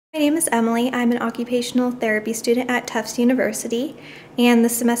My name is Emily. I'm an occupational therapy student at Tufts University, and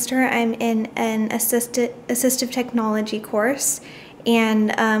this semester I'm in an assistive technology course. And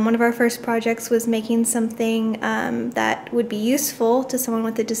one of our first projects was making something that would be useful to someone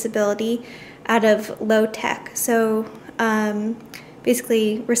with a disability out of low tech, so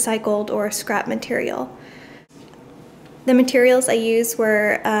basically recycled or scrap material. The materials I used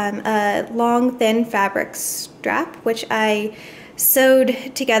were a long, thin fabric strap, which I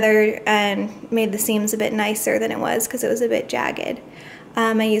sewed together and made the seams a bit nicer than it was because it was a bit jagged.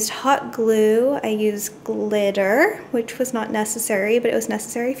 I used hot glue, I used glitter, which was not necessary, but it was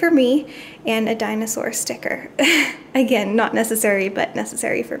necessary for me, and a dinosaur sticker. Again, not necessary, but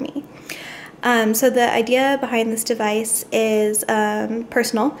necessary for me. So the idea behind this device is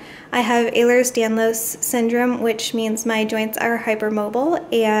personal. I have Ehlers-Danlos syndrome, which means my joints are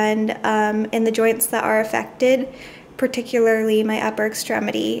hypermobile, and in the joints that are affected, particularly my upper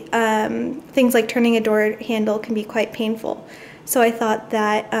extremity, things like turning a door handle can be quite painful. So I thought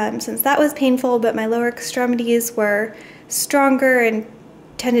that since that was painful, but my lower extremities were stronger and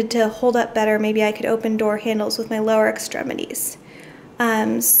tended to hold up better, maybe I could open door handles with my lower extremities.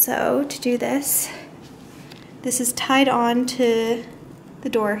 So to do this, this is tied on to the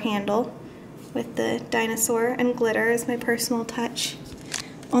door handle with the dinosaur and glitter as my personal touch.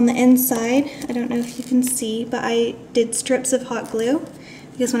 On the inside, I don't know if you can see, but I did strips of hot glue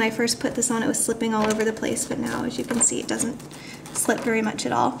because when I first put this on it was slipping all over the place, but now as you can see it doesn't slip very much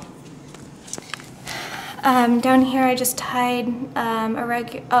at all. Down here I just tied and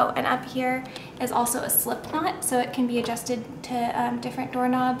up here is also a slip knot, so it can be adjusted to different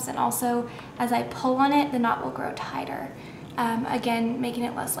doorknobs, and also as I pull on it the knot will grow tighter, again making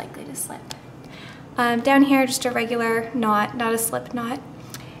it less likely to slip. Down here just a regular knot, not a slip knot.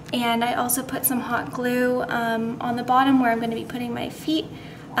 And I also put some hot glue on the bottom where I'm going to be putting my feet,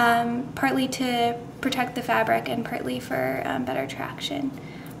 partly to protect the fabric and partly for better traction.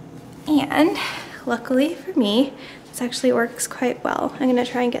 And luckily for me, this actually works quite well. I'm going to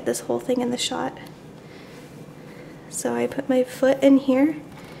try and get this whole thing in the shot. So I put my foot in here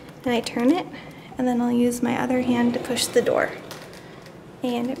and I turn it, and then I'll use my other hand to push the door.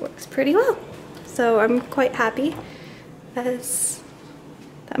 And it works pretty well. So I'm quite happy that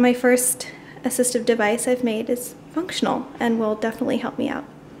my first assistive device I've made is functional and will definitely help me out.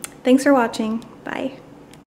 Thanks for watching. Bye.